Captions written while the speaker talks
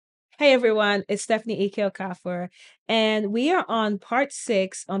Hey everyone, it's Stephanie Ike Okafor, and we are on part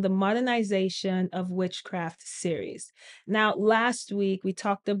 6 on the modernization of witchcraft series. Now, last week we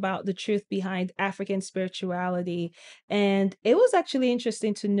talked about the truth behind African spirituality, and it was actually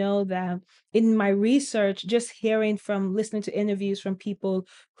interesting to know that in my research, just hearing from listening to interviews from people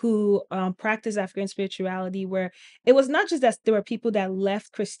who practice African spirituality, where it was not just that there were people that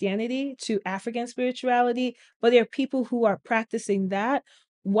left Christianity to African spirituality, but there are people who are practicing that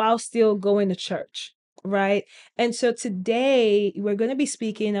while still going to church, right? And so today we're going to be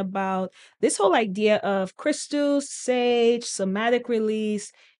speaking about this whole idea of crystals, sage, somatic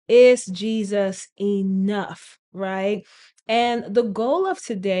release. Is Jesus enough, right? And the goal of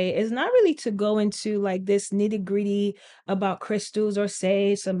today is not really to go into like this nitty gritty about crystals or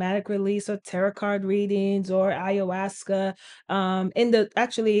sage, somatic release, or tarot card readings or ayahuasca. In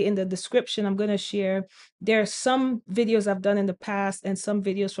the description, I'm going to share there are some videos I've done in the past and some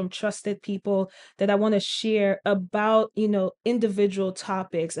videos from trusted people that I want to share about, individual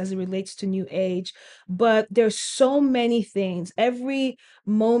topics as it relates to new age. But there's so many things. Every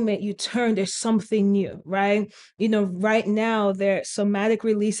moment you turn, there's something new, right? Right now their somatic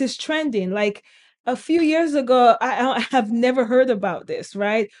release is trending. Like a few years ago, I have never heard about this,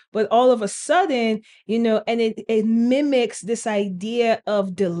 right? But all of a sudden, and it mimics this idea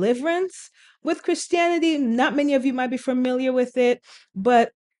of deliverance with Christianity. Not many of you might be familiar with it,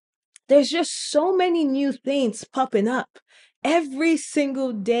 but there's just so many new things popping up every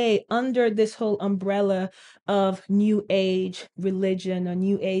single day under this whole umbrella of new age religion or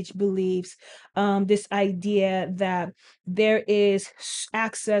new age beliefs. This idea that there is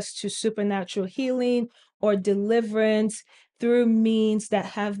access to supernatural healing or deliverance through means that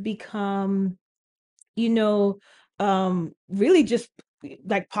have become you know, really just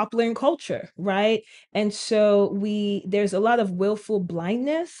like popular in culture, right? And so there's a lot of willful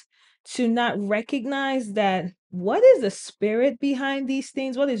blindness to not recognize that what is the spirit behind these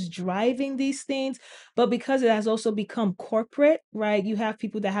things, what is driving these things. But because it has also become corporate, right? You have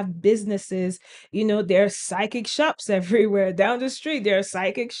people that have businesses, there are psychic shops everywhere down the street, there are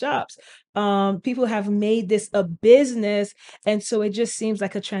psychic shops. People have made this a business, and so it just seems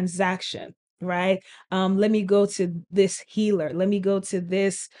like a transaction, right? Let me go to this healer, let me go to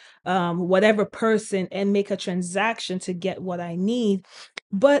this whatever person and make a transaction to get what I need.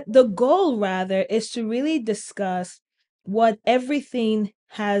 But the goal rather is to really discuss what everything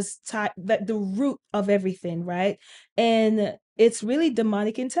has tied, that the root of everything, right? And it's really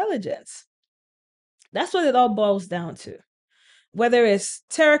demonic intelligence. That's what it all boils down to. Whether it's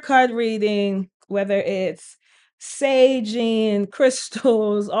tarot card reading, whether it's saging,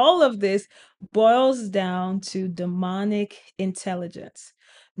 crystals, all of this boils down to demonic intelligence.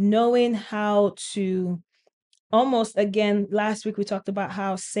 Knowing how to almost, again, last week we talked about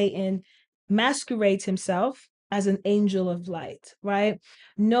how Satan masquerades himself as an angel of light, right?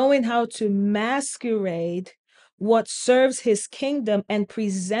 Knowing how to masquerade what serves his kingdom and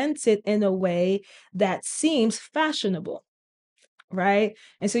present it in a way that seems fashionable, right?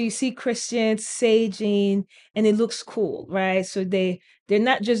 And so you see Christians saging and it looks cool, right? So they're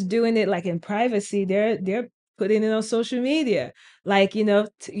not just doing it like in privacy, they're putting it on social media, like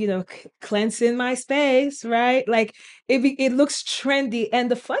cleansing my space, right? Like it looks trendy. And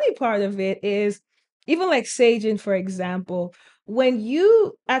the funny part of it is, even like saging, for example, when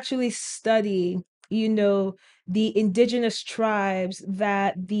you actually study, the indigenous tribes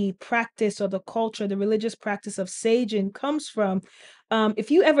that the practice or the culture, the religious practice of saging comes from,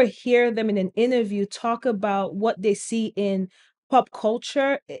 if you ever hear them in an interview talk about what they see in pop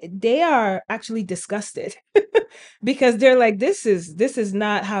culture, they are actually disgusted because they're like, this is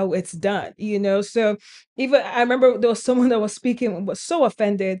not how it's done, So even I remember there was someone that was speaking and was so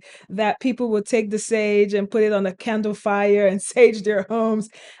offended that people would take the sage and put it on a candle fire and sage their homes.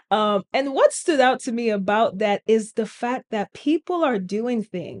 And what stood out to me about that is the fact that people are doing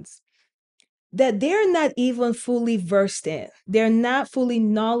things that they're not even fully versed in. They're not fully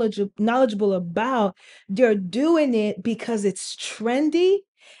knowledgeable about. They're doing it because it's trendy,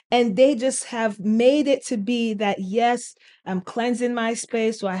 and they just have made it to be that, yes, I'm cleansing my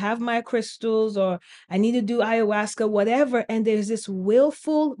space, so I have my crystals, or I need to do ayahuasca, whatever. And there's this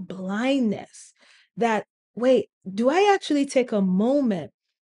willful blindness that, wait, do I actually take a moment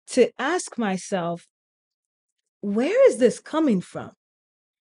to ask myself, where is this coming from?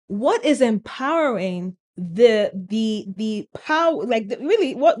 What is empowering the power, like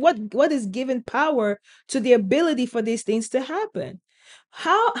really what is giving power to the ability for these things to happen?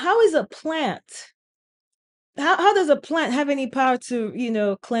 How is a plant, how does a plant have any power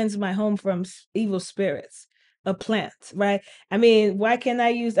to cleanse my home from evil spirits? a plant, right? I mean, why can't I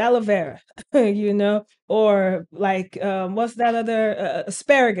use aloe vera, or like, what's that other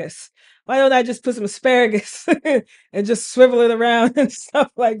asparagus? Why don't I just put some asparagus and just swivel it around and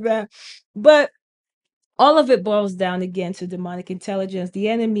stuff like that? But all of it boils down again to demonic intelligence. The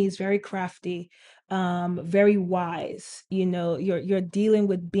enemy is very crafty, very wise. You're dealing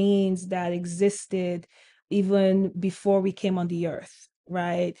with beings that existed even before we came on the earth,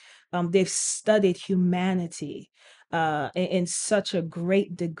 right? They've studied humanity in such a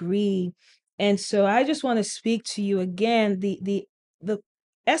great degree. And so I just want to speak to you again. The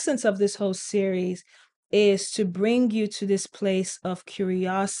essence of this whole series is to bring you to this place of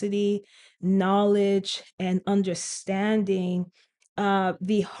curiosity, knowledge, and understanding.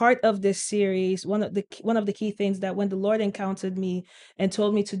 The heart of this series, one of the key things that when the Lord encountered me and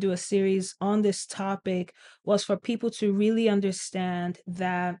told me to do a series on this topic was for people to really understand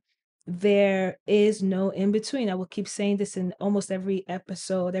that there is no in between. I will keep saying this in almost every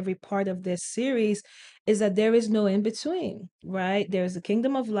episode, every part of this series, is that there is no in between, right? There's the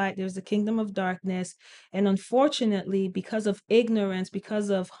kingdom of light, there's the kingdom of darkness. And unfortunately, because of ignorance,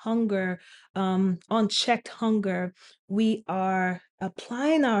 because of hunger, unchecked hunger, we are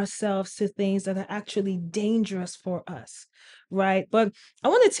applying ourselves to things that are actually dangerous for us, right? But I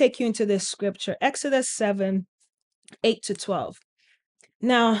want to take you into this scripture, Exodus 7:8-12.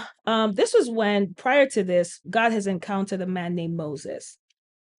 Now, this was when, prior to this, God has encountered a man named Moses.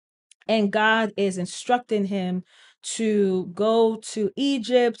 And God is instructing him to go to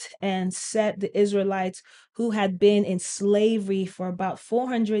Egypt and set the Israelites who had been in slavery for about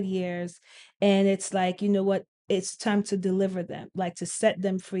 400 years. And it's like, you know what? It's time to deliver them, like to set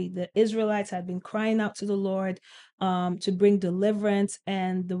them free. The Israelites had been crying out to the Lord to bring deliverance.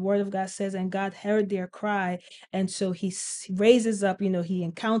 And the word of God says, and God heard their cry. And so he raises up, he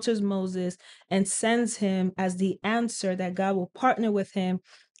encounters Moses and sends him as the answer that God will partner with him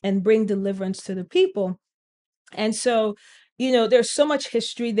and bring deliverance to the people. And so, there's so much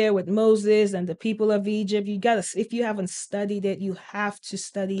history there with Moses and the people of Egypt. If you haven't studied it, you have to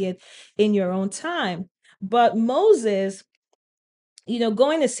study it in your own time. But Moses,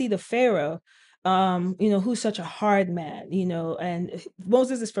 going to see the Pharaoh, who's such a hard man, and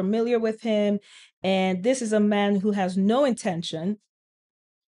Moses is familiar with him. And this is a man who has no intention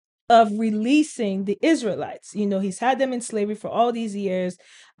of releasing the Israelites. He's had them in slavery for all these years.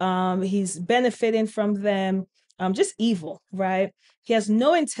 He's benefiting from them, just evil, right? He has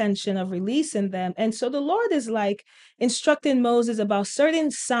no intention of releasing them. And so the Lord is like instructing Moses about certain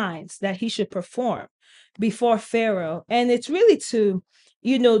signs that he should perform before Pharaoh. And it's really to,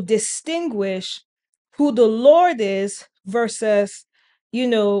 distinguish who the Lord is versus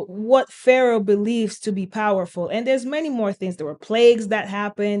what Pharaoh believes to be powerful. And there's many more things. There were plagues that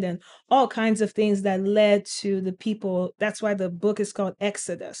happened and all kinds of things that led to the people. That's why the book is called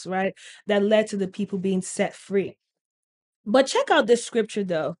Exodus, right? That led to the people being set free. But check out this scripture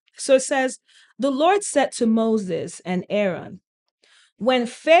though. So it says, the Lord said to Moses and Aaron, when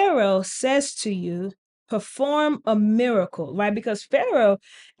Pharaoh says to you, perform a miracle, right? Because Pharaoh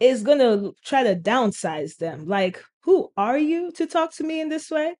is going to try to downsize them. Like, who are you to talk to me in this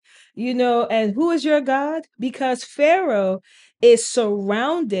way? And who is your God? Because Pharaoh is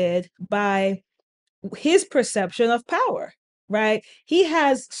surrounded by his perception of power, right? He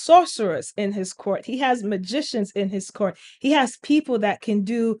has sorcerers in his court. He has magicians in his court. He has people that can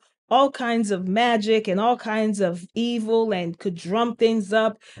do all kinds of magic and all kinds of evil and could drum things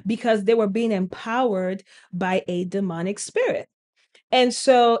up because they were being empowered by a demonic spirit. And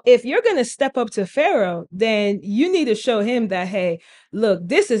so if you're going to step up to Pharaoh, then you need to show him that, hey, look,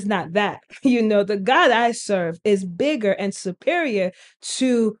 this is not that. The God I serve is bigger and superior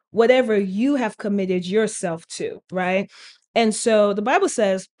to whatever you have committed yourself to, right? And so the Bible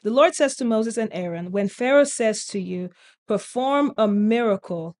says, the Lord says to Moses and Aaron, when Pharaoh says to you, perform a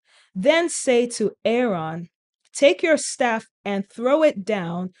miracle, then say to Aaron, take your staff and throw it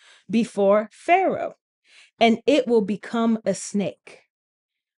down before Pharaoh, and it will become a snake,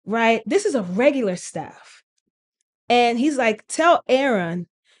 right? This is a regular staff. And he's like, tell Aaron,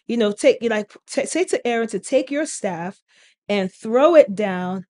 say to Aaron to take your staff and throw it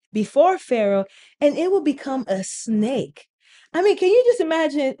down before Pharaoh, and it will become a snake. I mean, can you just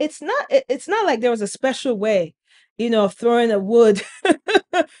imagine? It's not like there was a special way, of throwing a wood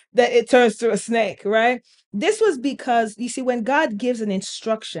that it turns to a snake, right? This was because, you see, when God gives an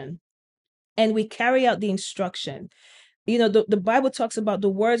instruction and we carry out the instruction, the Bible talks about the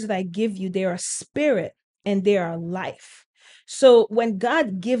words that I give you, they are spirit and they are life. So when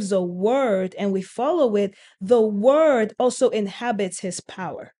God gives a word and we follow it, the word also inhabits his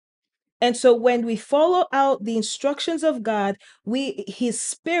power. And so when we follow out the instructions of God, his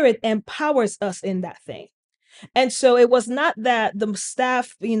spirit empowers us in that thing. And so it was not that the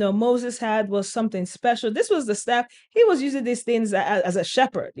staff, Moses had was something special. This was the staff. He was using these things as a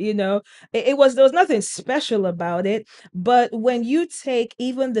shepherd, there was nothing special about it. But when you take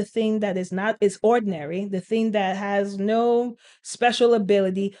even the thing that is ordinary, the thing that has no special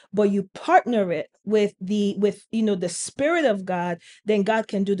ability, but you partner it with the spirit of God, then God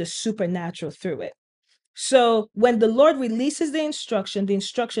can do the supernatural through it. So when the Lord releases the instruction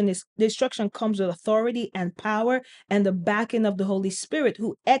comes with authority and power and the backing of the Holy Spirit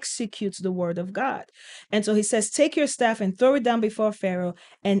who executes the word of God. And so he says, take your staff and throw it down before Pharaoh,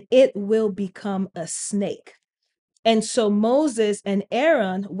 and it will become a snake. And so Moses and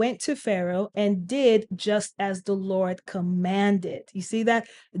Aaron went to Pharaoh and did just as the Lord commanded. You see that?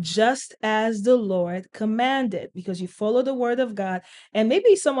 Just as the Lord commanded, because you follow the word of God. And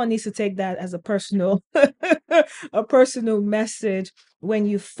maybe someone needs to take that as a personal a personal message. When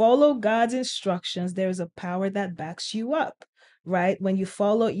you follow God's instructions, there's a power that backs you up. Right? When you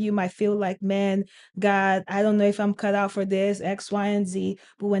follow, you might feel like, man, God, I don't know if I'm cut out for this, X, Y, and Z.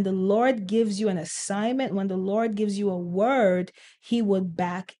 But when the Lord gives you an assignment, when the Lord gives you a word, he would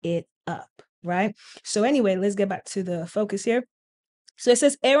back it up, right? So anyway, let's get back to the focus here. So it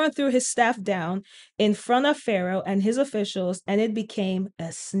says Aaron threw his staff down in front of Pharaoh and his officials, and it became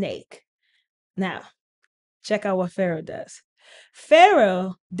a snake. Now, check out what Pharaoh does.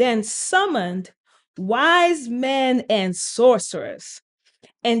 Pharaoh then summoned wise men and sorcerers,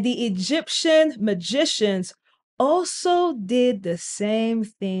 and the Egyptian magicians also did the same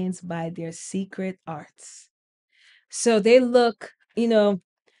things by their secret arts. So they look, Aaron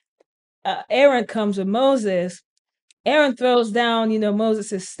comes with Moses. Aaron throws down,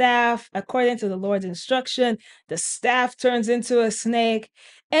 Moses' staff. According to the Lord's instruction, the staff turns into a snake.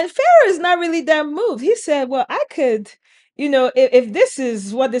 And Pharaoh is not really that moved. He said, well, I could, if this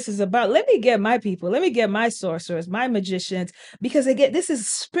is what this is about, let me get my people, let me get my sorcerers, my magicians, because again, this is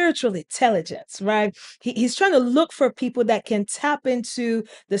spiritual intelligence, right? He's trying to look for people that can tap into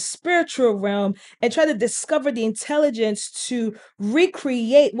the spiritual realm and try to discover the intelligence to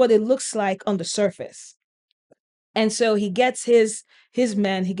recreate what it looks like on the surface. And so he gets his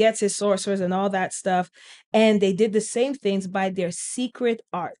men, he gets his sorcerers and all that stuff, and they did the same things by their secret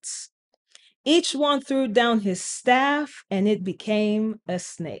arts. Each one threw down his staff, and it became a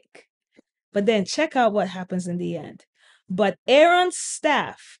snake. But then check out what happens in the end. But Aaron's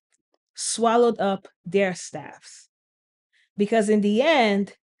staff swallowed up their staffs, because in the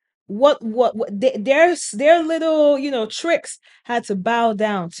end, their little tricks had to bow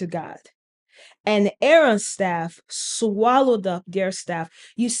down to God. And Aaron's staff swallowed up their staff.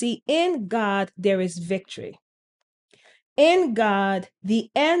 You see, in God, there is victory. In God, the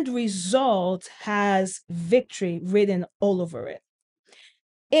end result has victory written all over it.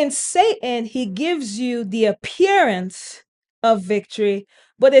 In Satan, he gives you the appearance of victory,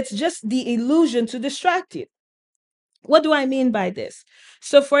 but it's just the illusion to distract you. What do I mean by this?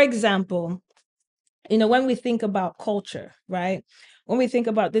 So, for example, when we think about culture, right? When we think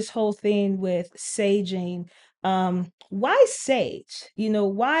about this whole thing with saging, why sage?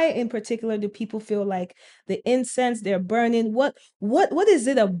 Why in particular do people feel like the incense they're burning? What is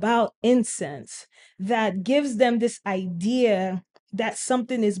it about incense that gives them this idea that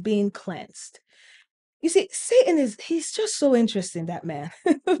something is being cleansed? You see, Satan he's just so interesting, that man.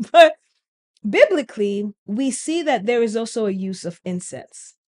 But biblically, we see that there is also a use of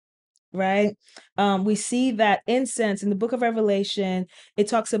incense, right? We see that incense in the book of Revelation, it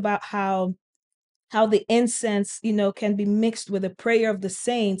talks about how the incense, can be mixed with the prayer of the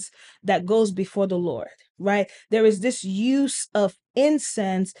saints that goes before the Lord, right? There is this use of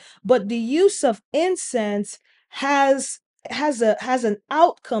incense, but the use of incense has an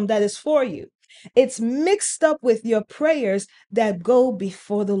outcome that is for you. It's mixed up with your prayers that go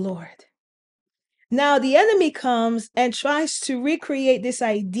before the Lord. Now, the enemy comes and tries to recreate this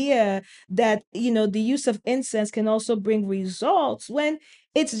idea that, the use of incense can also bring results when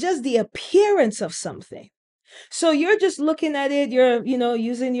it's just the appearance of something. So you're just looking at it, you're,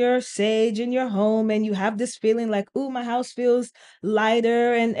 using your sage in your home, and you have this feeling like, oh, my house feels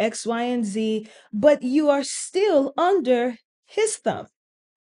lighter and X, Y, and Z, but you are still under his thumb.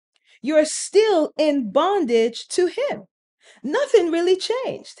 You're still in bondage to him. Nothing really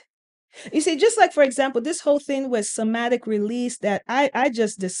changed. You see, just like, for example, this whole thing with somatic release that I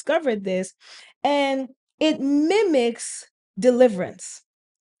just discovered this, and it mimics deliverance,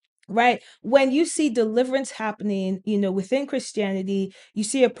 right? When you see deliverance happening, within Christianity, you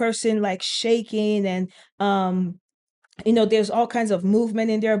see a person like shaking and there's all kinds of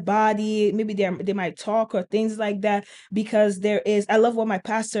movement in their body. Maybe they might talk or things like that, because I love how my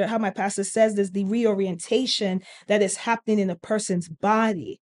pastor says this, the reorientation that is happening in a person's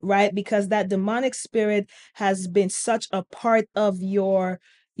body, right? Because that demonic spirit has been such a part of your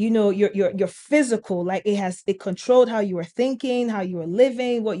physical, like it controlled how you were thinking, how you were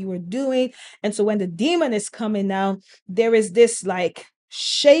living, what you were doing. And so when the demon is coming now, there is this like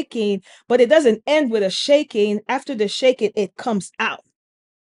shaking, but it doesn't end with a shaking. After the shaking, it comes out.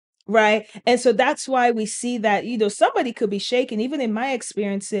 Right. And so that's why we see that, somebody could be shaken. Even in my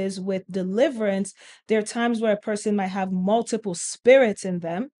experiences with deliverance, there are times where a person might have multiple spirits in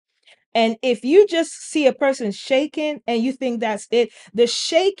them. And if you just see a person shaking and you think that's it, the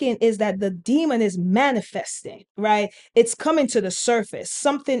shaking is that the demon is manifesting, right? It's coming to the surface.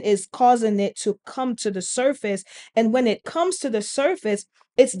 Something is causing it to come to the surface. And when it comes to the surface,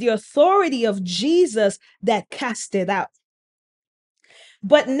 it's the authority of Jesus that cast it out.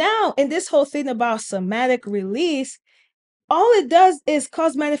 But now, in this whole thing about somatic release, all it does is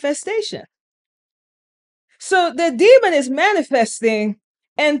cause manifestation. So the demon is manifesting,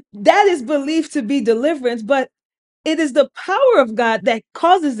 and that is believed to be deliverance, but it is the power of God that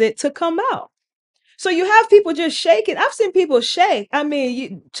causes it to come out. So you have people just shaking. I've seen people shake. I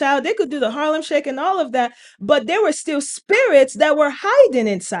mean, they could do the Harlem shake and all of that, but there were still spirits that were hiding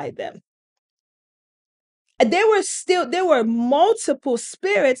inside them. There were multiple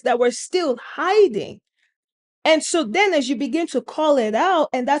spirits that were still hiding. And so then as you begin to call it out,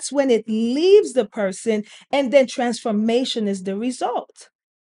 and that's when it leaves the person, and then transformation is the result.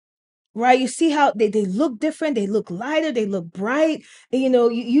 Right? You see how they look different, they look lighter, they look bright. And,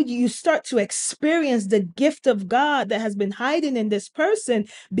 you start to experience the gift of God that has been hiding in this person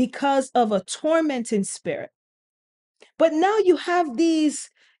because of a tormenting spirit. But now you have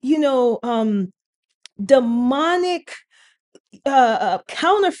these, demonic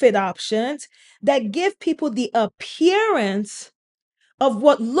counterfeit options that give people the appearance of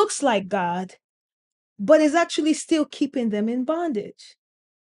what looks like God, but is actually still keeping them in bondage.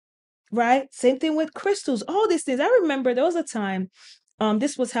 Right? Same thing with crystals, all these things. I remember there was a time,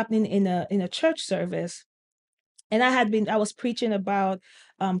 this was happening in a church service, and I was preaching about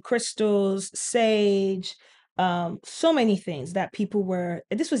crystals, sage, so many things that people were.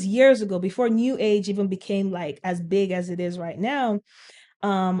 This was years ago, before New Age even became like as big as it is right now.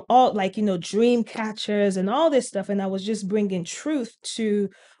 All like dream catchers and all this stuff, and I was just bringing truth to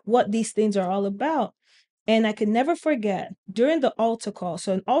what these things are all about. And I could never forget during the altar call.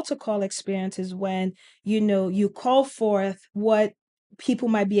 So an altar call experience is when, you call forth what people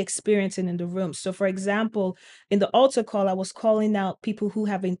might be experiencing in the room. So for example, in the altar call, I was calling out people who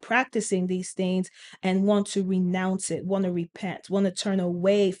have been practicing these things and want to renounce it, want to repent, want to turn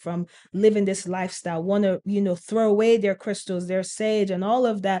away from living this lifestyle, want to, throw away their crystals, their sage and all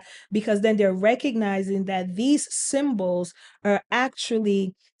of that, because then they're recognizing that these symbols are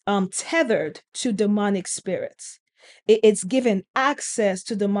actually tethered to demonic spirits. It's given access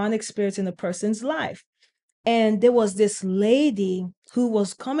to demonic spirits in a person's life. And there was this lady who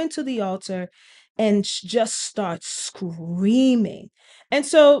was coming to the altar and just starts screaming. And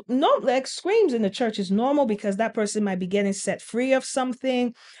so, no, like screams in the church is normal because that person might be getting set free of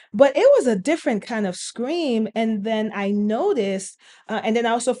something, but it was a different kind of scream. And then I noticed, and then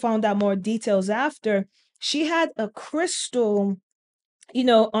I also found out more details after, she had a crystal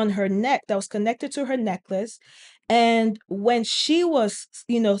on her neck that was connected to her necklace. And when she was,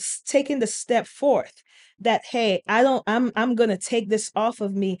 taking the step forth that, hey, I'm going to take this off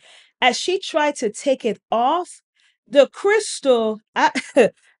of me. As she tried to take it off, the crystal,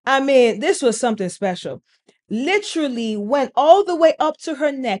 I mean, this was something special. Literally went all the way up to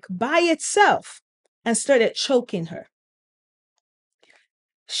her neck by itself and started choking her.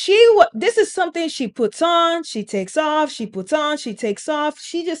 This is something she puts on, she takes off, she puts on, she takes off.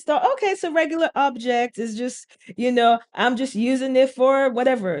 She just thought, okay, it's a regular object. It's just, I'm just using it for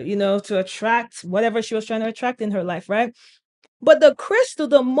whatever, to attract whatever she was trying to attract in her life, right? But the crystal,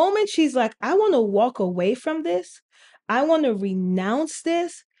 the moment she's like, I want to walk away from this, I want to renounce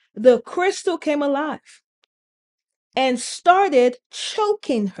this, the crystal came alive and started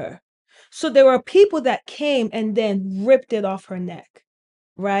choking her. So there were people that came and then ripped it off her neck.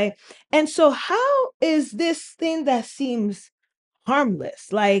 Right. And so, how is this thing that seems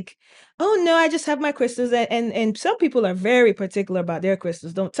harmless? Like, oh no, I just have my crystals. And some people are very particular about their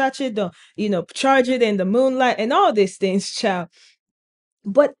crystals. Don't touch it, don't, charge it in the moonlight and all these things, child.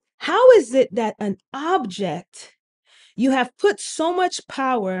 But how is it that an object, you have put so much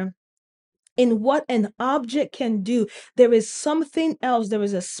power in what an object can do, there is something else. There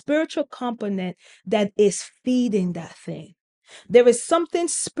is a spiritual component that is feeding that thing. There is something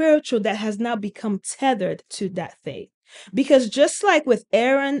spiritual that has now become tethered to that thing. Because just like with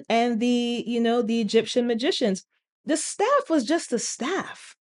Aaron and the Egyptian magicians, the staff was just a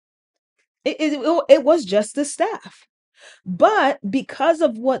staff. It was just a staff. But because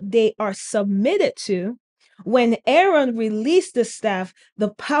of what they are submitted to, when Aaron released the staff, the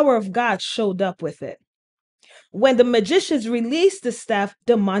power of God showed up with it. When the magicians released the staff,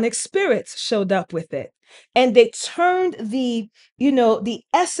 demonic spirits showed up with it. And they turned the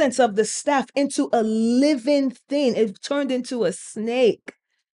essence of the staff into a living thing. It turned into a snake.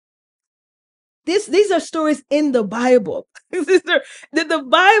 These are stories in the Bible. The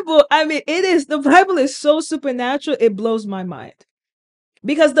Bible, I mean, the Bible is so supernatural, it blows my mind.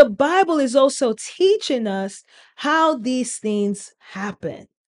 Because the Bible is also teaching us how these things happen.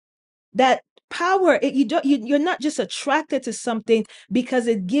 That power, you're not just attracted to something because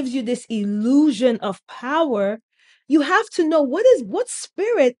it gives you this illusion of power. You have to know what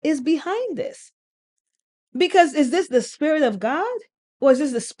spirit is behind this. Because is this the spirit of God or is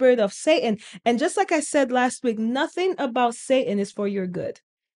this the spirit of Satan? And just like I said last week, nothing about Satan is for your good.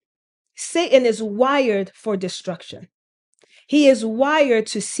 Satan is wired for destruction. He is wired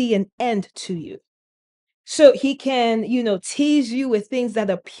to see an end to you. So he can, tease you with things that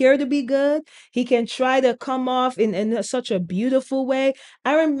appear to be good. He can try to come off in such a beautiful way.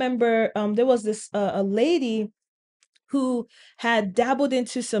 I remember there was this a lady who had dabbled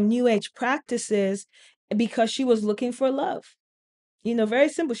into some new age practices because she was looking for love. Very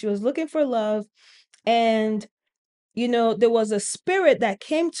simple. She was looking for love. And, there was a spirit that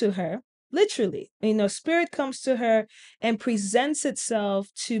came to her, literally. Spirit comes to her and presents itself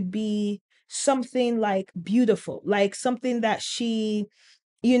to be something like beautiful, like something that she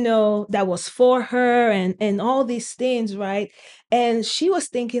that was for her and all these things, right? And she was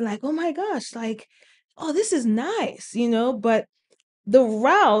thinking like, oh my gosh, like, oh, this is nice, but the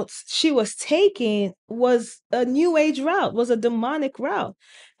routes she was taking was a new age route, was a demonic route.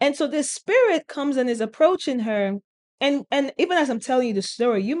 And so this spirit comes and is approaching her. And even as I'm telling you the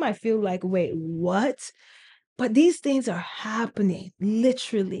story, you might feel like, wait, what? But these things are happening,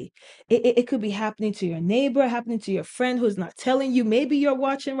 literally. It could be happening to your neighbor, happening to your friend who's not telling you. Maybe you're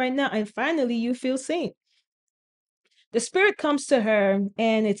watching right now, and finally you feel seen. The spirit comes to her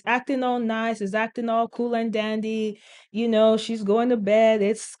and it's acting all nice, it's acting all cool and dandy. She's going to bed,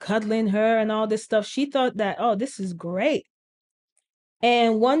 it's cuddling her and all this stuff. She thought that, oh, this is great.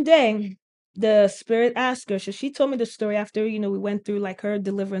 And one day, the spirit asked her, so she told me the story after, we went through like her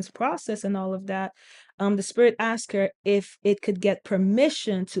deliverance process and all of that. The spirit asked her if it could get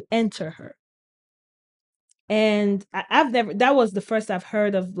permission to enter her. And I've never, that was the first I've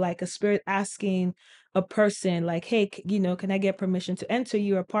heard of like a spirit asking a person like, hey, can I get permission to enter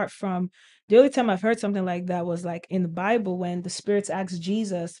you? Apart from the only time I've heard something like that was like in the Bible when the spirits asked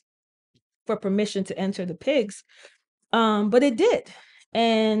Jesus for permission to enter the pigs. But it did.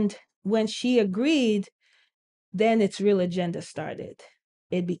 And when she agreed, then its real agenda started.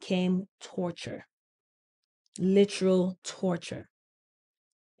 It became torture, literal torture.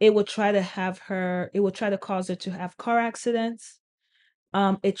 It would try to cause her to have car accidents.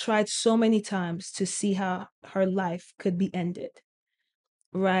 It tried so many times to see how her life could be ended,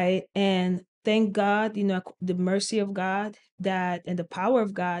 right? And thank God, the mercy of God that and the power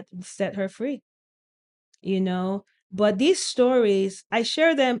of God set her free, you know. But these stories, I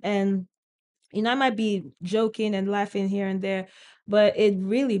share them, and I might be joking and laughing here and there, but it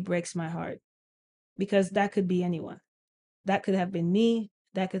really breaks my heart because that could be anyone. That could have been me.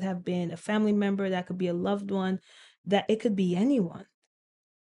 That could have been a family member. That could be a loved one. That it could be anyone.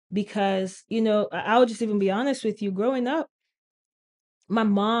 Because, I'll just even be honest with you. Growing up, my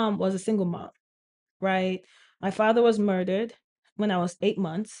mom was a single mom, right? My father was murdered when I was 8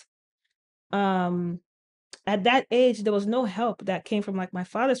 months. Um, at that age, there was no help that came from like my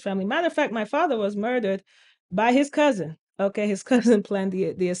father's family. Matter of fact, my father was murdered by his cousin. Okay, his cousin planned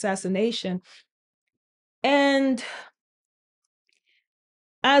the assassination. And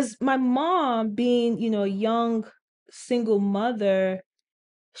as my mom being, a young single mother,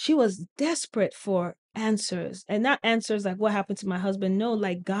 she was desperate for answers, and not answers like what happened to my husband. No,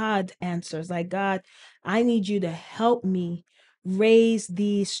 like God answers, like, God, I need you to help me raise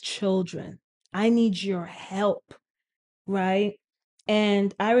these children. I need your help, right?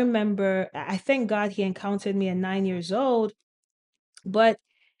 And I remember, I thank God he encountered me at 9 years old. But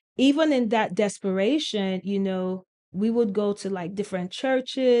even in that desperation, we would go to like different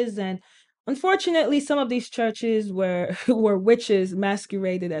churches and Unfortunately, some of these churches were were witches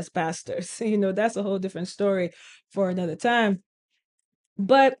masqueraded as pastors. That's a whole different story for another time.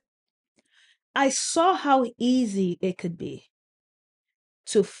 But I saw how easy it could be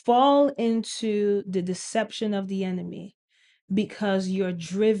to fall into the deception of the enemy because you're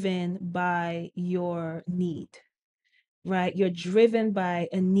driven by your need, right? You're driven by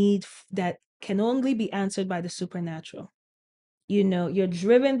a need that can only be answered by the supernatural. You're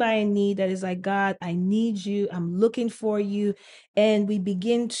driven by a need that is like, God, I need you. I'm looking for you. And we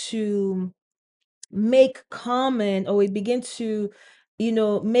begin to make common, or we begin to,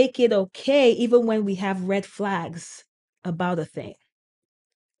 make it okay, even when we have red flags about a thing,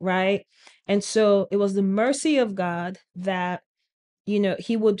 right? And so it was the mercy of God that, the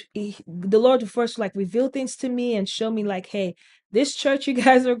Lord would first like reveal things to me and show me like, hey, this church you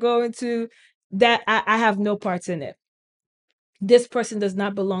guys are going to, that I have no parts in it. This person does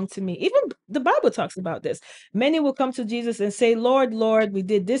not belong to me. Even the Bible talks about this. Many will come to Jesus and say, Lord, Lord, we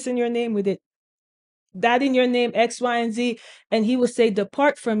did this in your name, we did that in your name, X, Y, and Z. And he will say,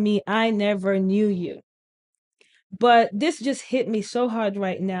 depart from me, I never knew you. But this just hit me so hard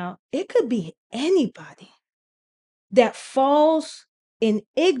right now. It could be anybody that falls in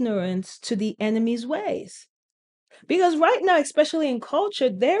ignorance to the enemy's ways. Because right now, especially in culture,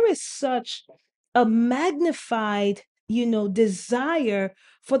 there is such a magnified, desire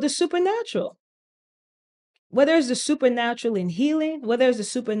for the supernatural. Whether it's the supernatural in healing, whether it's the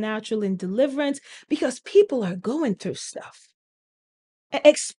supernatural in deliverance, because people are going through stuff,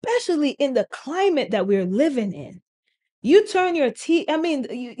 especially in the climate that we're living in. You turn your I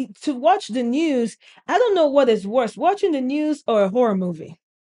mean, to watch the news, I don't know what is worse, watching the news or a horror movie.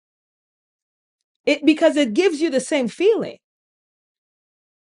 Because it gives you the same feeling.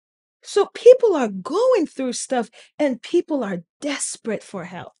 So people are going through stuff and people are desperate for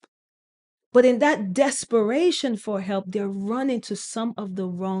help. But in that desperation for help, they're running to some of the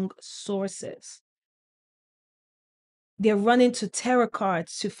wrong sources. They're running to tarot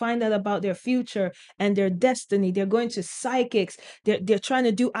cards to find out about their future and their destiny. They're going to psychics. They're trying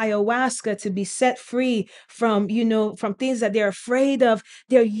to do ayahuasca to be set free from, from things that they're afraid of.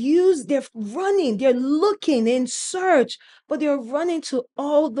 They're running, they're looking in search, but they're running to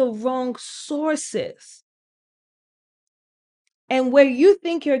all the wrong sources. And where you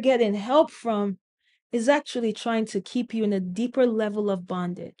think you're getting help from is actually trying to keep you in a deeper level of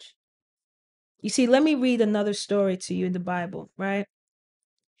bondage. You see, let me read another story to you in the Bible, right?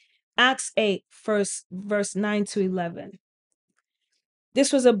 Acts 8, verse 9 to 11.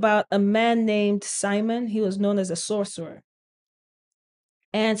 This was about a man named Simon. He was known as a sorcerer.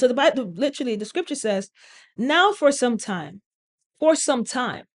 And so the Bible, literally, the scripture says, now for some time,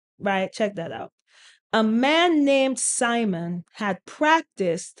 right? Check that out. A man named Simon had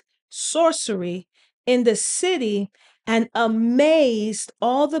practiced sorcery in the city and amazed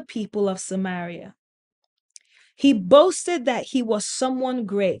all the people of Samaria. He boasted that he was someone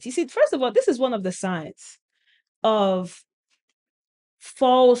great. You see, first of all, this is one of the signs of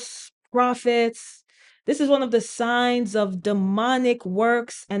false prophets. This is one of the signs of demonic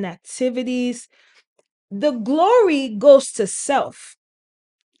works and activities. The glory goes to self,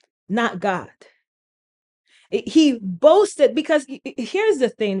 not God. He boasted because here's the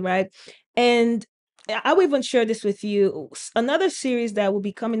thing, right? And I will even share this with you. Another series that will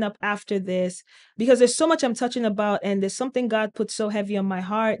be coming up after this, because there's so much I'm touching about, and there's something God put so heavy on my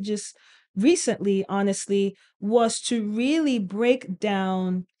heart just recently, honestly, was to really break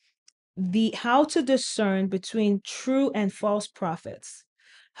down the how to discern between true and false prophets,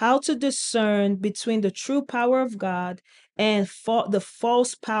 how to discern between the true power of God and the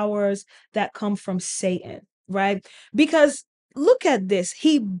false powers that come from Satan, right? Because look at this.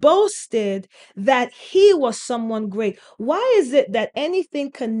 He boasted that he was someone great. Why is it that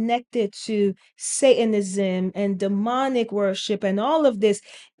anything connected to Satanism and demonic worship and all of this,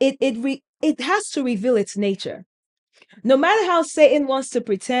 it has to reveal its nature? No matter how Satan wants to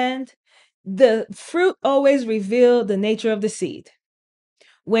pretend, the fruit always reveal the nature of the seed.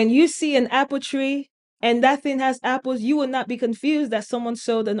 When you see an apple tree and that thing has apples, you will not be confused that someone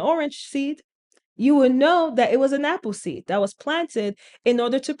sowed an orange seed. You will know that it was an apple seed that was planted in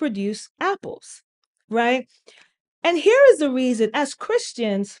order to produce apples, right? And here is the reason. As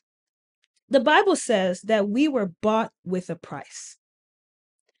Christians, the Bible says that we were bought with a price.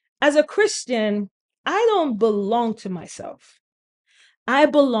 As a Christian, I don't belong to myself. I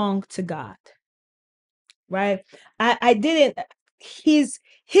belong to God, right? I didn't, his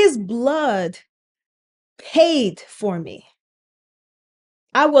blood paid for me.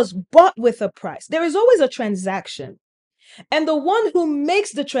 I was bought with a price. There is always a transaction. And the one who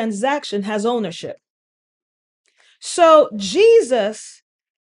makes the transaction has ownership. So Jesus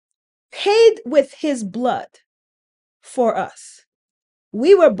paid with his blood for us.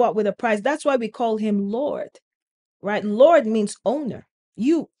 We were bought with a price. That's why we call him Lord, right? Lord means owner.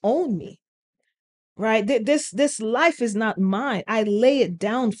 You own me, right? This life is not mine. I lay it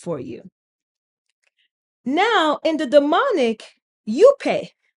down for you. Now, in the demonic, you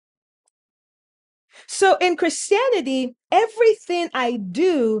pay. So in Christianity, everything I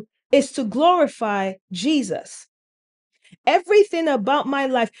do is to glorify Jesus. Everything about my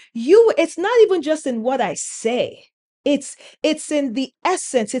life, it's not even just in what I say. It's in the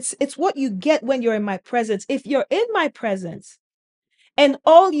essence. It's what you get when you're in my presence. If you're in my presence and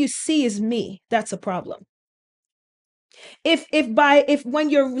all you see is me, that's a problem. If when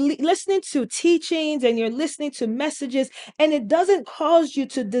you're listening to teachings and you're listening to messages and it doesn't cause you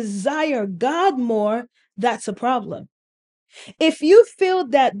to desire God more, that's a problem. If you feel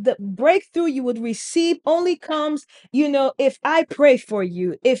that the breakthrough you would receive only comes, if I pray for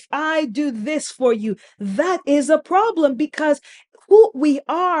you, if I do this for you, that is a problem, because who we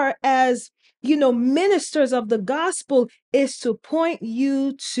are as ministers of the gospel is to point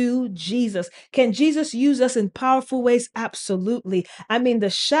you to Jesus. Can Jesus use us in powerful ways? Absolutely. I mean, the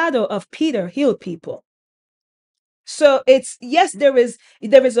shadow of Peter healed people. So it's, yes, there is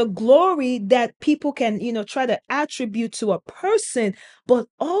a glory that people can try to attribute to a person, but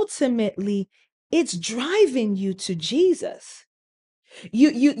ultimately it's driving you to Jesus.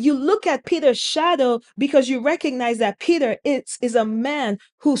 You look at Peter's shadow because you recognize that Peter is a man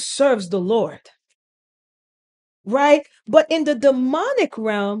who serves the Lord, right? But in the demonic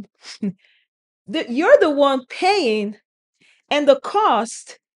realm, you're the one paying, and the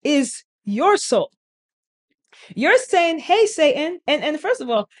cost is your soul. You're saying, hey, Satan. And first of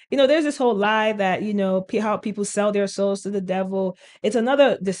all, there's this whole lie that, how people sell their souls to the devil. It's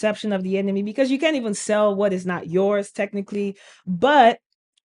another deception of the enemy, because you can't even sell what is not yours technically. But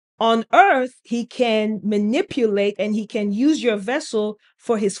on earth, he can manipulate and he can use your vessel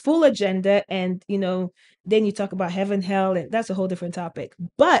for his full agenda. And, then you talk about heaven, hell, and that's a whole different topic.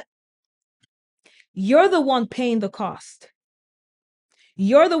 But you're the one paying the cost.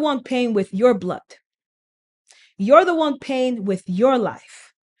 You're the one paying with your blood. You're the one paying with your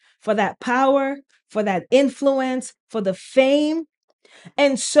life for that power, for that influence, for the fame.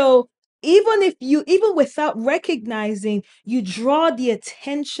 And so even without recognizing, you draw the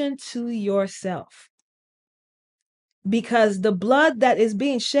attention to yourself, because the blood that is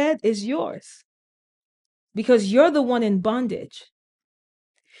being shed is yours, because you're the one in bondage.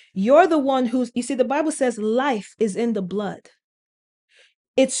 You're the one you see, the Bible says life is in the blood.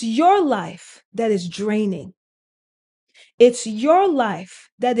 It's your life that is draining. It's your life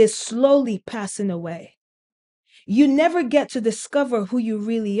that is slowly passing away. You never get to discover who you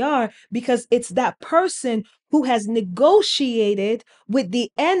really are, because it's that person who has negotiated with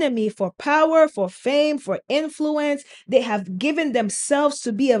the enemy for power, for fame, for influence. They have given themselves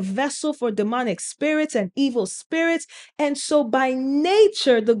to be a vessel for demonic spirits and evil spirits. And so by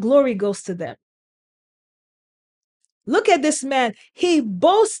nature, the glory goes to them. Look at this man. He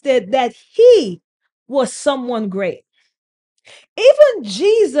boasted that he was someone great. Even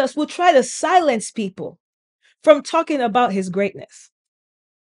Jesus would try to silence people from talking about his greatness.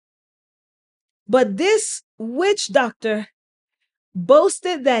 But this witch doctor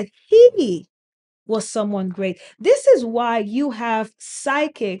boasted that he was someone great. This is why you have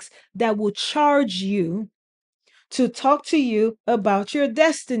psychics that will charge you to talk to you about your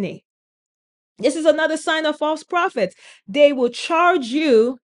destiny. This is another sign of false prophets. They will charge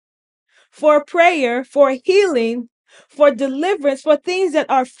you for prayer, for healing, for deliverance, for things that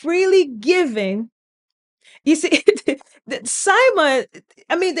are freely given. You see, Simon,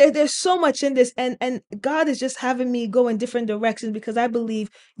 I mean, there's so much in this, and God is just having me go in different directions, because I believe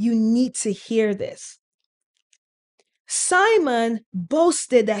you need to hear this. Simon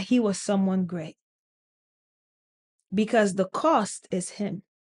boasted that he was someone great because the cost is him.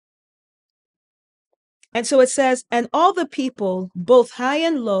 And so it says, and all the people, both high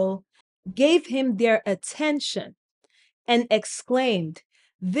and low, gave him their attention and exclaimed,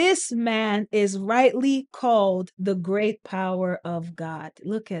 "This man is rightly called the great power of God."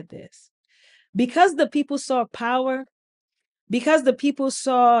 Look at this. Because the people saw power, because the people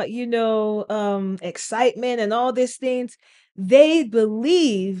saw, excitement and all these things, they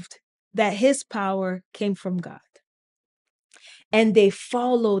believed that his power came from God. And they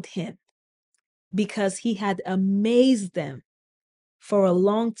followed him because he had amazed them for a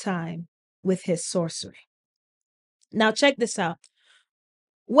long time with his sorcery. Now, check this out.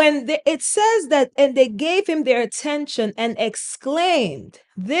 It says that, and they gave him their attention and exclaimed,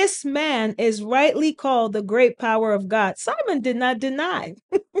 "This man is rightly called the great power of God." Simon did not deny.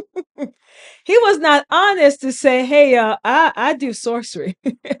 He was not honest to say, "Hey, I do sorcery.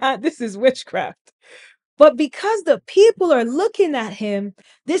 This is witchcraft." But because the people are looking at him,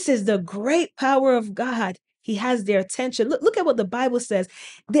 this is the great power of God. He has their attention. Look at what the Bible says,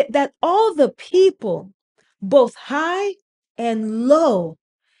 that all the people, both high and low,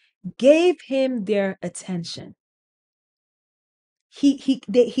 gave him their attention.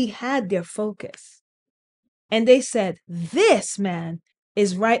 He had their focus. And they said, "This man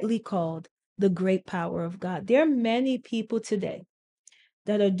is rightly called the great power of God." There are many people today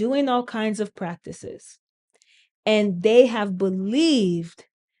that are doing all kinds of practices, and they have believed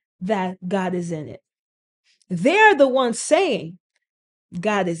that God is in it. They're the ones saying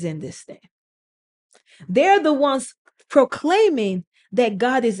God is in this thing. They're the ones proclaiming that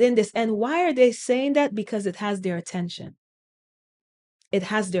God is in this. And why are they saying that? Because it has their attention. It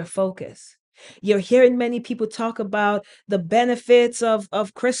has their focus. You're hearing many people talk about the benefits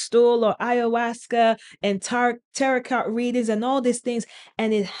of crystal or ayahuasca and tarot card readings and all these things,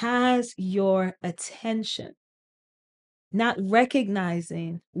 and it has your attention, not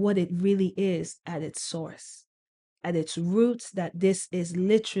recognizing what it really is at its source, at its roots, that this is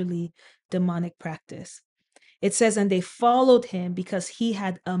literally demonic practice. It says, and they followed him because he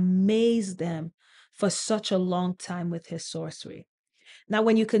had amazed them for such a long time with his sorcery. Now,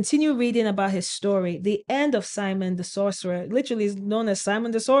 when you continue reading about his story, the end of Simon the sorcerer, literally is known as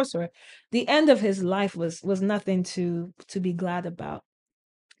Simon the sorcerer, the end of his life was nothing to be glad about.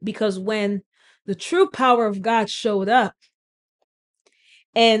 Because when the true power of God showed up,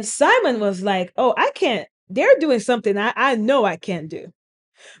 and Simon was like, "Oh, I can't, they're doing something I know I can't do."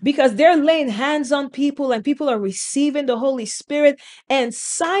 Because they're laying hands on people and people are receiving the Holy Spirit. And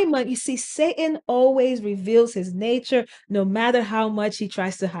Simon, you see, Satan always reveals his nature no matter how much he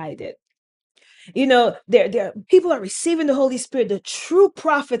tries to hide it. You know, there people are receiving the Holy Spirit. The true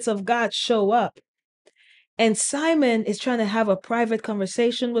prophets of God show up. And Simon is trying to have a private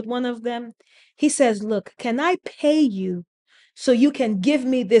conversation with one of them. He says, "Look, can I pay you so you can give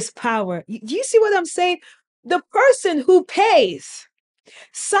me this power?" Do you see what I'm saying? The person who pays,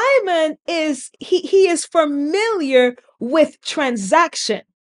 Simon he is familiar with transaction.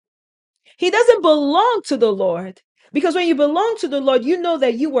 He doesn't belong to the Lord, because when you belong to the Lord, you know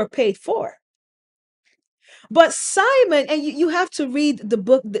that you were paid for. But Simon, and you have to read the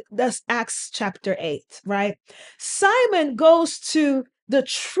book, that's Acts chapter 8, right? Simon goes to the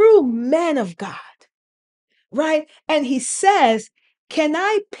true man of God, right? And he says, "Can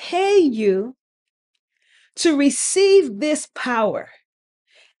I pay you to receive this power?"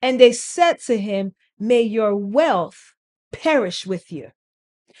 And they said to him, "May your wealth perish with you.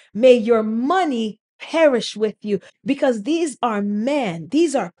 May your money perish with you." Because these are men,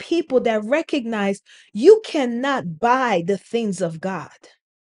 these are people that recognize you cannot buy the things of God,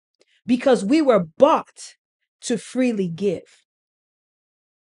 because we were bought to freely give.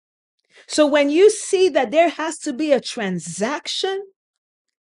 So when you see that there has to be a transaction,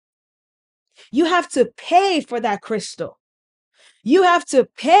 you have to pay for that crystal. You have to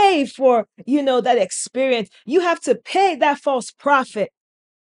pay for, that experience. You have to pay that false prophet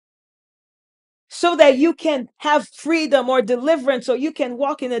so that you can have freedom or deliverance, or you can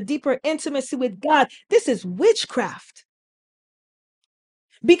walk in a deeper intimacy with God. This is witchcraft.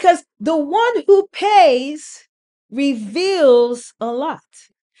 Because the one who pays reveals a lot.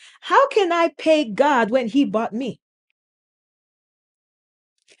 How can I pay God when he bought me?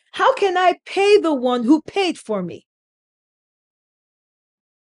 How can I pay the one who paid for me?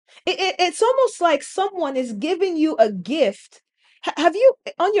 It's almost like someone is giving you a gift. Have you,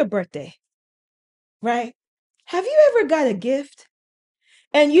 on your birthday, right? Have you ever got a gift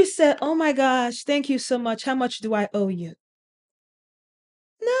and you said, "Oh my gosh, thank you so much. How much do I owe you?"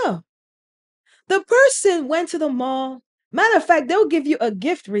 No. The person went to the mall. Matter of fact, they'll give you a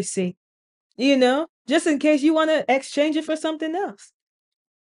gift receipt, just in case you want to exchange it for something else.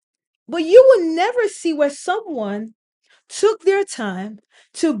 But you will never see where someone took their time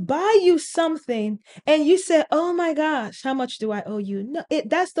to buy you something and you said, "Oh my gosh, how much do I owe you?" No,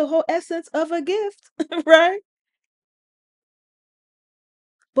 that's the whole essence of a gift, right?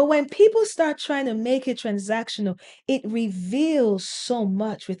 But when people start trying to make it transactional, it reveals so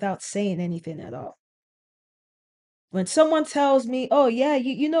much without saying anything at all. When someone tells me, "Oh yeah,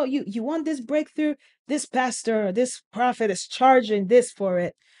 you want this breakthrough, this pastor or this prophet is charging this for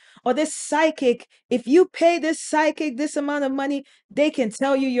it, or this psychic, if you pay this psychic this amount of money, they can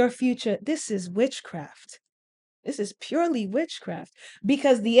tell you your future." This is witchcraft. This is purely witchcraft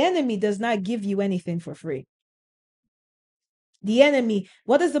because the enemy does not give you anything for free. The enemy,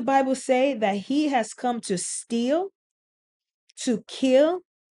 what does the Bible say? That he has come to steal, to kill,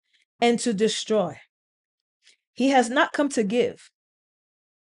 and to destroy. He has not come to give,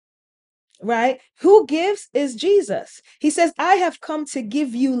 right? Who gives is Jesus. He says, I have come to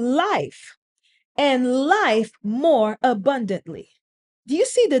give you life and life more abundantly. Do you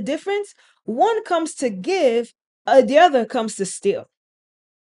see the difference? One comes to give, the other comes to steal.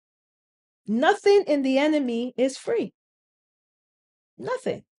 Nothing in the enemy is free.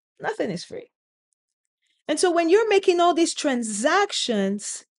 Nothing. Nothing is free. And so when you're making all these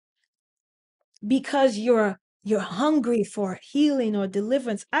transactions because you're hungry for healing or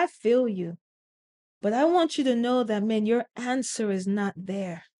deliverance, I feel you. But I want you to know that, man, your answer is not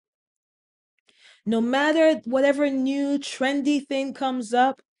there. No matter whatever new trendy thing comes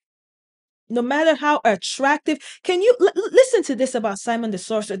up, no matter how attractive, can you listen to this about Simon the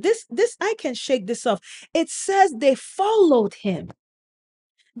sorcerer? This I can shake this off. It says they followed him.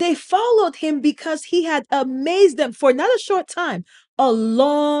 They followed him because he had amazed them for not a short time, a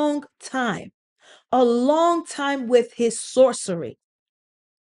long time. A long time with his sorcery.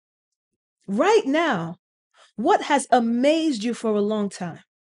 Right now, what has amazed you for a long time?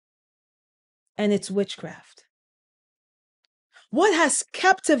 And it's witchcraft. What has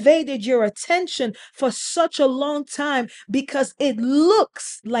captivated your attention for such a long time because it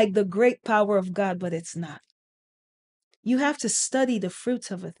looks like the great power of God, but it's not. You have to study the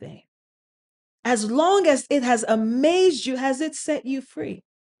fruits of a thing. As long as it has amazed you, has it set you free?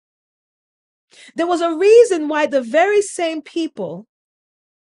 There was a reason why the very same people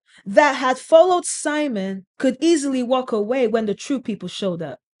that had followed Simon could easily walk away when the true people showed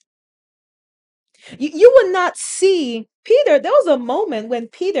up. You would not see Peter. There was a moment when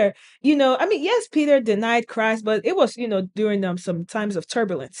Peter, yes, Peter denied Christ, but it was, during some times of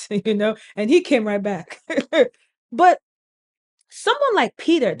turbulence, and he came right back. But someone like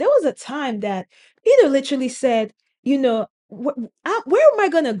Peter, there was a time that Peter literally said, where am I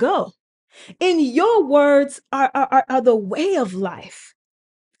going to go? In your words are the way of life.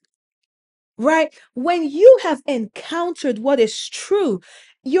 Right? When you have encountered what is true,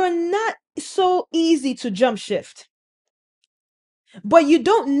 you're not so easy to jump shift. But you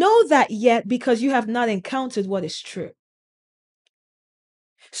don't know that yet because you have not encountered what is true.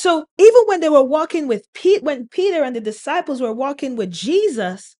 So even when they were walking with when Peter and the disciples were walking with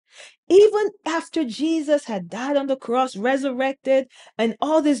Jesus, even after Jesus had died on the cross, resurrected, and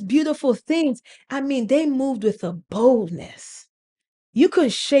all these beautiful things, they moved with a boldness. You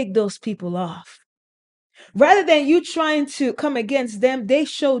couldn't shake those people off. Rather than you trying to come against them, they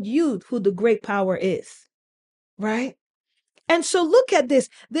showed you who the great power is, right? And so look at this.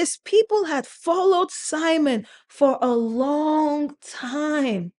 These people had followed Simon for a long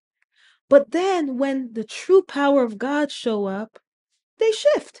time. But then when the true power of God show up, they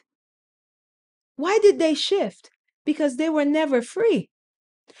shift. Why did they shift? Because they were never free.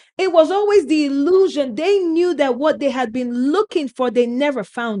 It was always the illusion. They knew that what they had been looking for, they never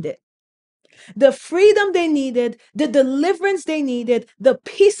found it. The freedom they needed, the deliverance they needed, the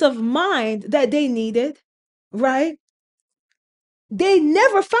peace of mind that they needed, right? They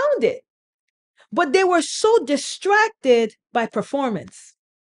never found it. But they were so distracted by performance.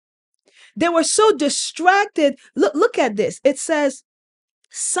 They were so distracted. Look at this. It says,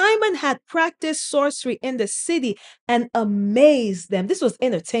 Simon had practiced sorcery in the city and amazed them. This was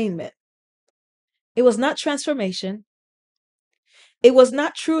entertainment. It was not transformation. It was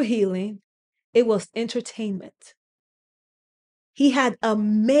not true healing. It was entertainment. He had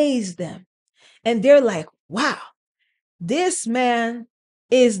amazed them. And they're like, wow, this man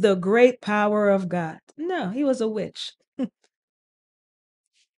is the great power of God. No, he was a witch.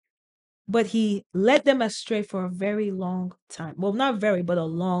 But he led them astray for a very long time. Well, not very, but a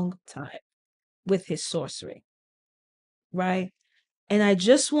long time with his sorcery. Right? And I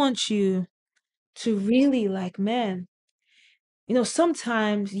just want you to really man,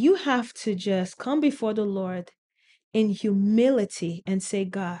 sometimes you have to just come before the Lord in humility and say,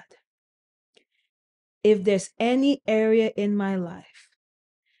 God, if there's any area in my life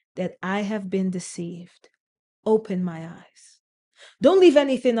that I have been deceived, open my eyes. Don't leave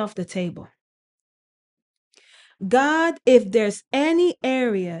anything off the table. God, if there's any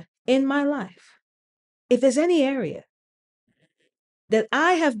area in my life, if there's any area that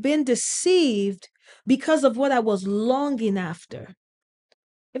I have been deceived because of what I was longing after,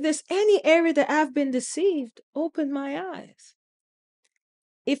 if there's any area that I've been deceived, open my eyes.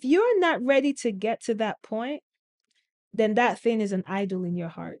 If you're not ready to get to that point, then that thing is an idol in your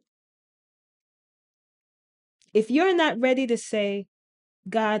heart. If you're not ready to say,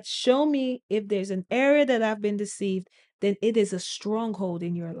 God, show me if there's an area that I've been deceived, then it is a stronghold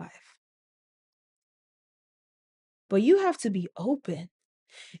in your life. But you have to be open.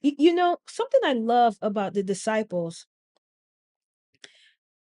 Something I love about the disciples,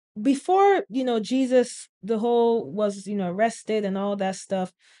 before, Jesus, the whole was, arrested and all that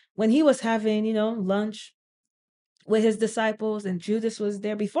stuff, when he was having, lunch with his disciples and Judas was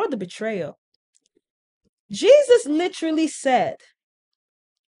there before the betrayal, Jesus literally said,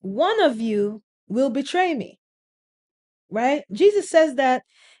 one of you will betray me, right? Jesus says that.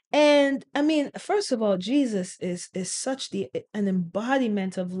 And I mean, first of all, Jesus is such an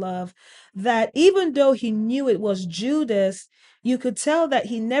embodiment of love, that even though he knew it was Judas, you could tell that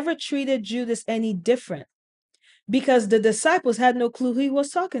he never treated Judas any different, because the disciples had no clue who he was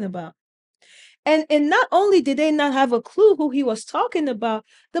talking about. And not only did they not have a clue who he was talking about,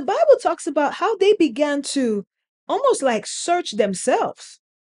 the Bible talks about how they began to almost like search themselves.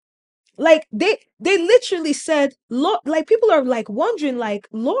 Like they literally said, Lord, like people are like wondering, like,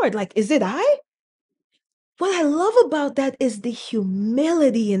 Lord, like, is it I? What I love about that is the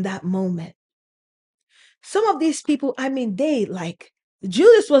humility in that moment. Some of these people, I mean, they like,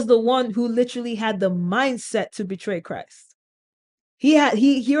 Judas was the one who literally had the mindset to betray Christ. He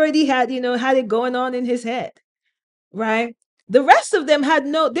already had, had it going on in his head, right? The rest of them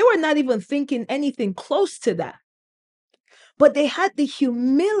they were not even thinking anything close to that. But they had the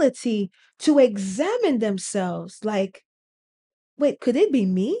humility to examine themselves, like, wait, could it be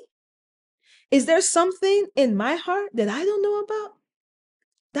me? Is there something in my heart that I don't know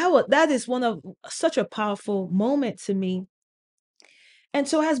about? That is one of such a powerful moment to me. And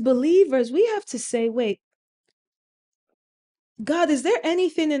so as believers, we have to say, wait, God, is there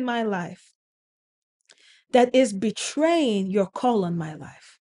anything in my life that is betraying your call on my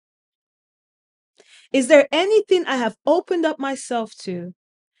life? Is there anything I have opened up myself to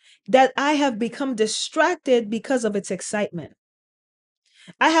that I have become distracted because of its excitement?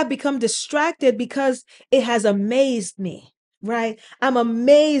 I have become distracted because it has amazed me, right? I'm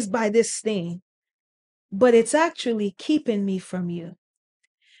amazed by this thing, but it's actually keeping me from you.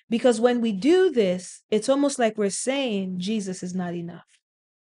 Because when we do this, it's almost like we're saying Jesus is not enough.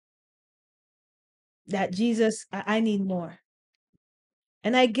 That Jesus, I need more.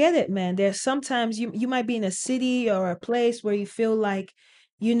 And I get it, man. There's sometimes you might be in a city or a place where you feel like,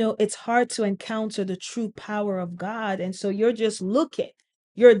 it's hard to encounter the true power of God. And so you're just looking,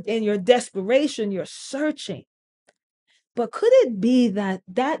 you're in your desperation, you're searching. But could it be that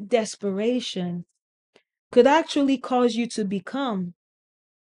that desperation could actually cause you to become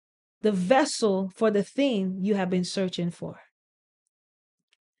the vessel for the thing you have been searching for?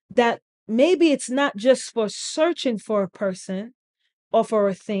 That maybe it's not just for searching for a person or for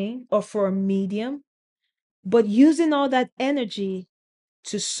a thing or for a medium, but using all that energy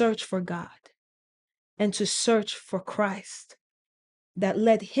to search for God and to search for Christ, that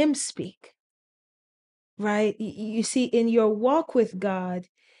let him speak, right? You see, in your walk with God,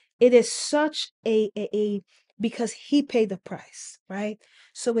 it is such because he paid the price, right?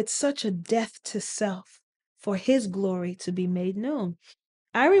 So it's such a death to self for his glory to be made known.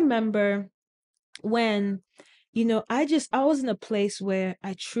 I remember when, I was in a place where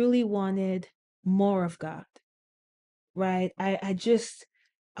I truly wanted more of God, right?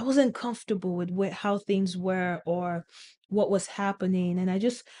 I wasn't comfortable with how things were or what was happening. And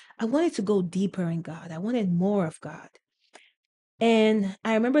I wanted to go deeper in God. I wanted more of God. And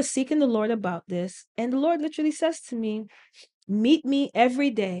I remember seeking the Lord about this. And the Lord literally says to me, meet me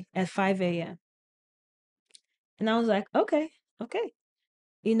every day at 5 a.m. And I was like, okay, okay.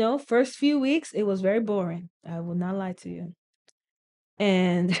 First few weeks, it was very boring. I will not lie to you.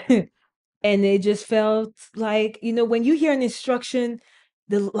 And and it just felt like, when you hear an instruction,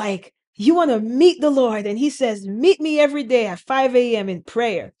 you want to meet the Lord, and he says, meet me every day at 5 a.m. in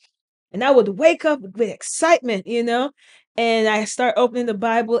prayer. And I would wake up with excitement, and I start opening the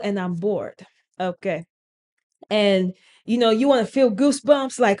Bible and I'm bored. Okay. And you want to feel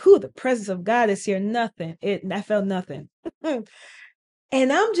goosebumps, like, who, the presence of God is here. Nothing. I felt nothing.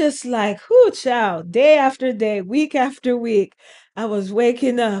 And I'm just like, whoo, child, day after day, week after week, I was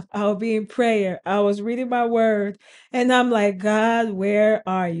waking up, I would be in prayer, I was reading my word, and I'm like, God, where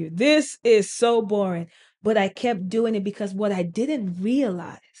are you? This is so boring. But I kept doing it because what I didn't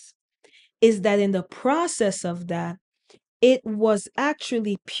realize is that in the process of that, it was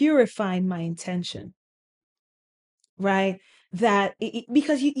actually purifying my intention, right?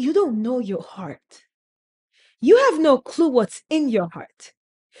 Because you don't know your heart. You have no clue what's in your heart.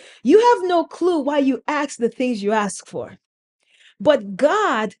 You have no clue why you ask the things you ask for. But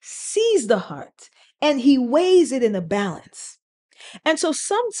God sees the heart and he weighs it in a balance. And so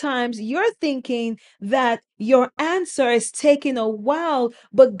sometimes you're thinking that your answer is taking a while,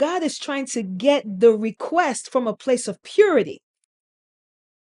 but God is trying to get the request from a place of purity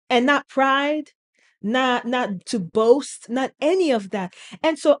and not pride, not to boast, not any of that.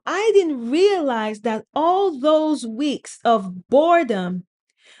 And so I didn't realize that all those weeks of boredom,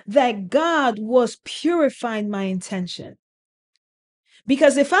 that God was purifying my intention.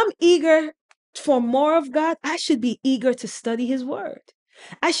 Because if I'm eager for more of God, I should be eager to study his word.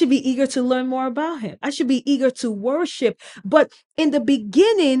 I should be eager to learn more about him. I should be eager to worship. But in the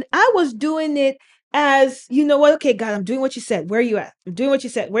beginning, I was doing it as, you know what? Okay, God, I'm doing what you said. Where are you at? I'm doing what you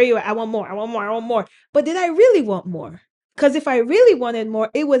said. Where are you at? I want more. I want more. I want more. But did I really want more? Because if I really wanted more,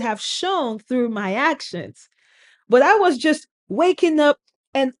 it would have shown through my actions. But I was just waking up,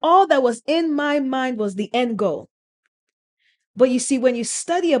 and all that was in my mind was the end goal. But you see, when you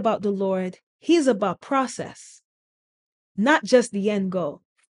study about the Lord, he's about process, not just the end goal.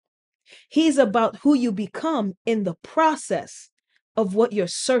 He's about who you become in the process of what you're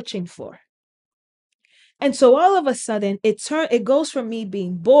searching for. And so all of a sudden, it goes from me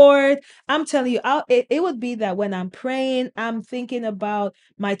being bored. I'm telling you, it would be that when I'm praying, I'm thinking about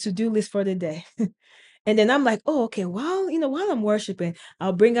my to-do list for the day. And then I'm like, oh, okay, while I'm worshiping,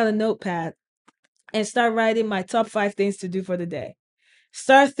 I'll bring out a notepad and start writing my top 5 things to do for the day.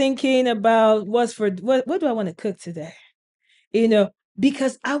 Start thinking about what do I want to cook today? You know,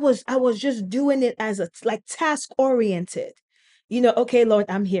 because I was just doing it as a like task oriented. Okay, Lord,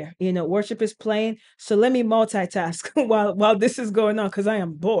 I'm here. Worship is playing, so let me multitask while this is going on because I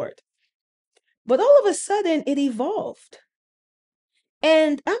am bored. But all of a sudden it evolved.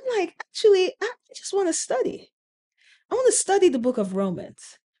 And I'm like, actually, I just want to study. I want to study the book of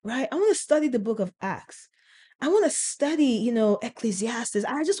Romans, right? I want to study the book of Acts. I want to study, Ecclesiastes.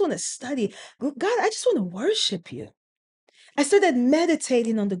 I just want to study. God, I just want to worship you. I started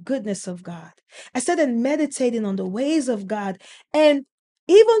meditating on the goodness of God. I started meditating on the ways of God. And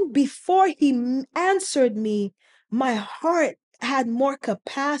even before he answered me, my heart had more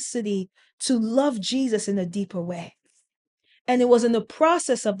capacity to love Jesus in a deeper way. And it was in the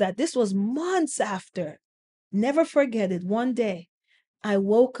process of that. This was months after. Never forget it. One day, I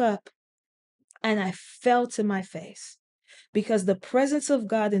woke up and I fell to my face because the presence of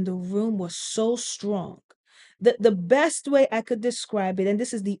God in the room was so strong. The best way I could describe it, and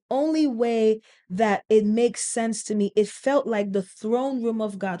this is the only way that it makes sense to me, it felt like the throne room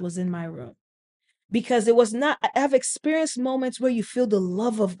of God was in my room. Because it was not, I've experienced moments where you feel the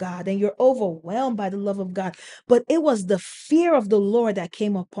love of God and you're overwhelmed by the love of God, but it was the fear of the Lord that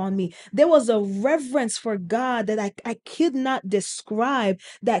came upon me. There was a reverence for God that I could not describe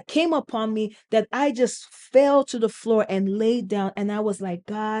that came upon me, that I just fell to the floor and laid down, and I was like,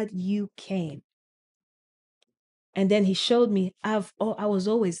 God, you came. And then he showed me I was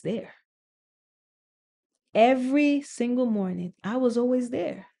always there. Every single morning, I was always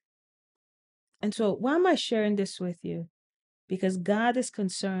there. And so why am I sharing this with you? Because God is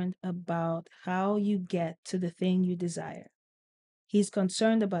concerned about how you get to the thing you desire. He's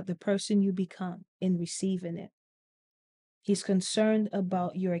concerned about the person you become in receiving it. He's concerned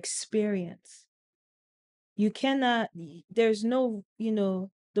about your experience. You cannot, there's no, the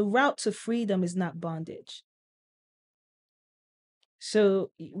route to freedom is not bondage. So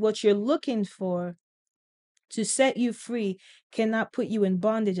what you're looking for to set you free cannot put you in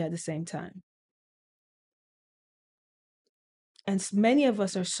bondage at the same time. And many of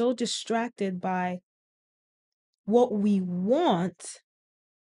us are so distracted by what we want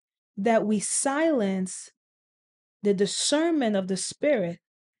that we silence the discernment of the spirit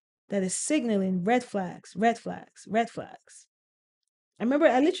that is signaling red flags, red flags, red flags. I remember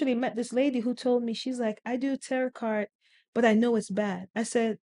I literally met this lady who told me, she's like, I do tarot card, but I know it's bad. I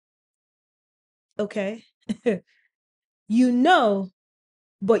said, okay, you know,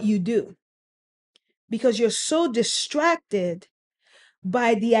 but you do. Because you're so distracted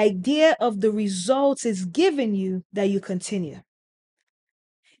by the idea of the results it's giving you that you continue.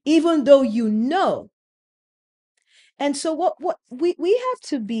 Even though you know. And so what we have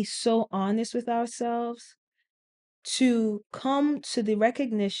to be so honest with ourselves to come to the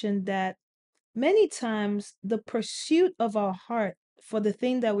recognition that many times the pursuit of our heart for the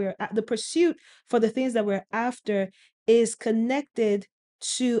thing that the pursuit for the things that we're after is connected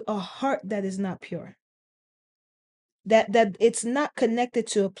to a heart that is not pure, that it's not connected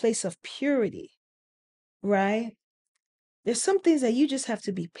to a place of purity, right? There's some things that you just have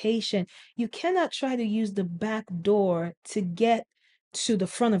to be patient. You cannot try to use the back door to get to the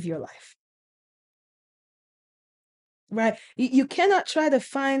front of your life, right? You cannot try to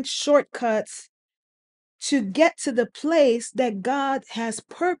find shortcuts to get to the place that God has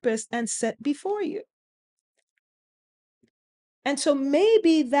purposed and set before you. And so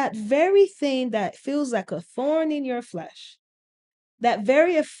maybe that very thing that feels like a thorn in your flesh, that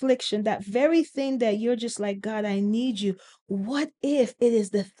very affliction, that very thing that you're just like, God, I need you. What if it is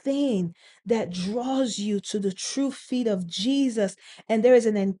the thing that draws you to the true feet of Jesus? And there is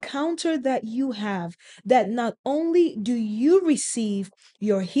an encounter that you have that not only do you receive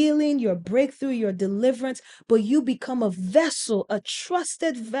your healing, your breakthrough, your deliverance, but you become a vessel, a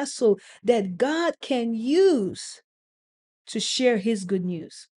trusted vessel that God can use to share his good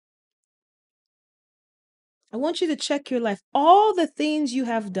news. I want you to check your life. All the things you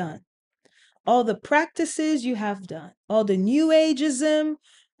have done, all the practices you have done, all the new ageism,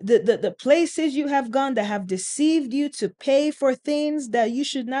 the places you have gone that have deceived you to pay for things that you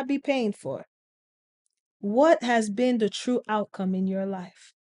should not be paying for. What has been the true outcome in your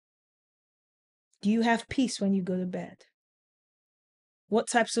life? Do you have peace when you go to bed? What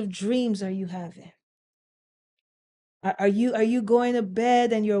types of dreams are you having? Are you going to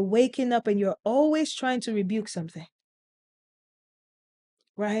bed and you're waking up and you're always trying to rebuke something?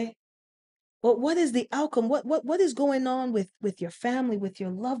 Right? Well, what is the outcome? What is going on with your family, with your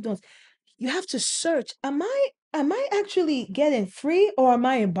loved ones? You have to search. Am I actually getting free or am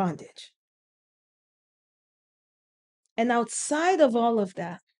I in bondage? And outside of all of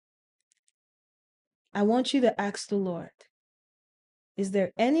that, I want you to ask the Lord, is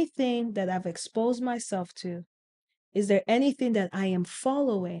there anything that I've exposed myself to? Is there anything that I am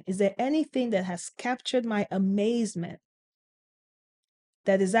following? Is there anything that has captured my amazement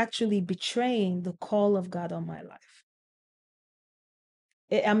that is actually betraying the call of God on my life?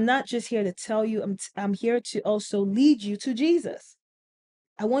 I'm not just here to tell you, I'm here to also lead you to Jesus.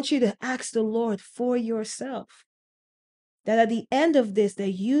 I want you to ask the Lord for yourself. That at the end of this,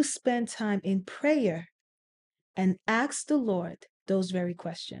 that you spend time in prayer and ask the Lord those very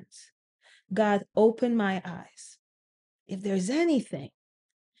questions. God, open my eyes. If there's anything,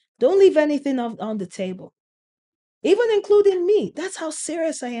 don't leave anything on the table, even including me. That's how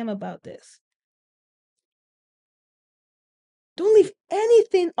serious I am about this. Don't leave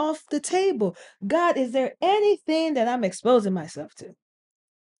anything off the table. God, is there anything that I'm exposing myself to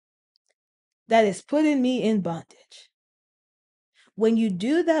that is putting me in bondage? When you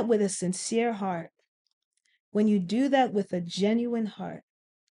do that with a sincere heart, when you do that with a genuine heart,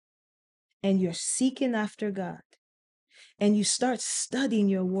 and you're seeking after God, and you start studying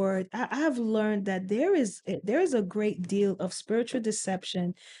your word, I've learned that there is a great deal of spiritual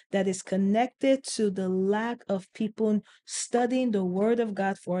deception that is connected to the lack of people studying the word of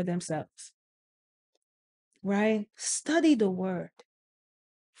God for themselves. Right? Study the word.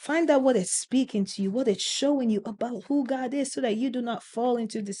 Find out what it's speaking to you, what it's showing you about who God is, so that you do not fall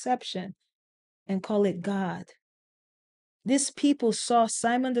into deception and call it God. These people saw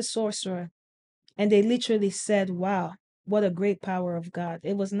Simon the sorcerer and they literally said, wow, what a great power of God.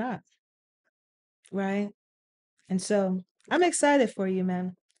 It was not. Right? And so I'm excited for you,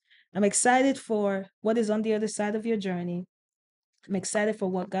 man. I'm excited for what is on the other side of your journey. I'm excited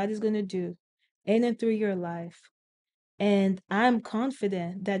for what God is going to do in and through your life. And I'm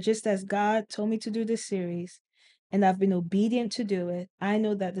confident that just as God told me to do this series, and I've been obedient to do it, I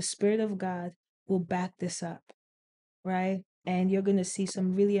know that the Spirit of God will back this up, right? And you're going to see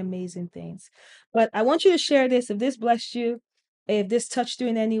some really amazing things. But I want you to share this. If this blessed you, if this touched you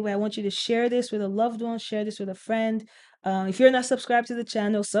in any way, I want you to share this with a loved one, share this with a friend. If you're not subscribed to the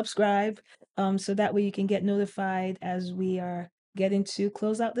channel, subscribe, so that way you can get notified as we are getting to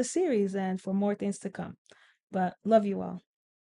close out the series and for more things to come. But love you all.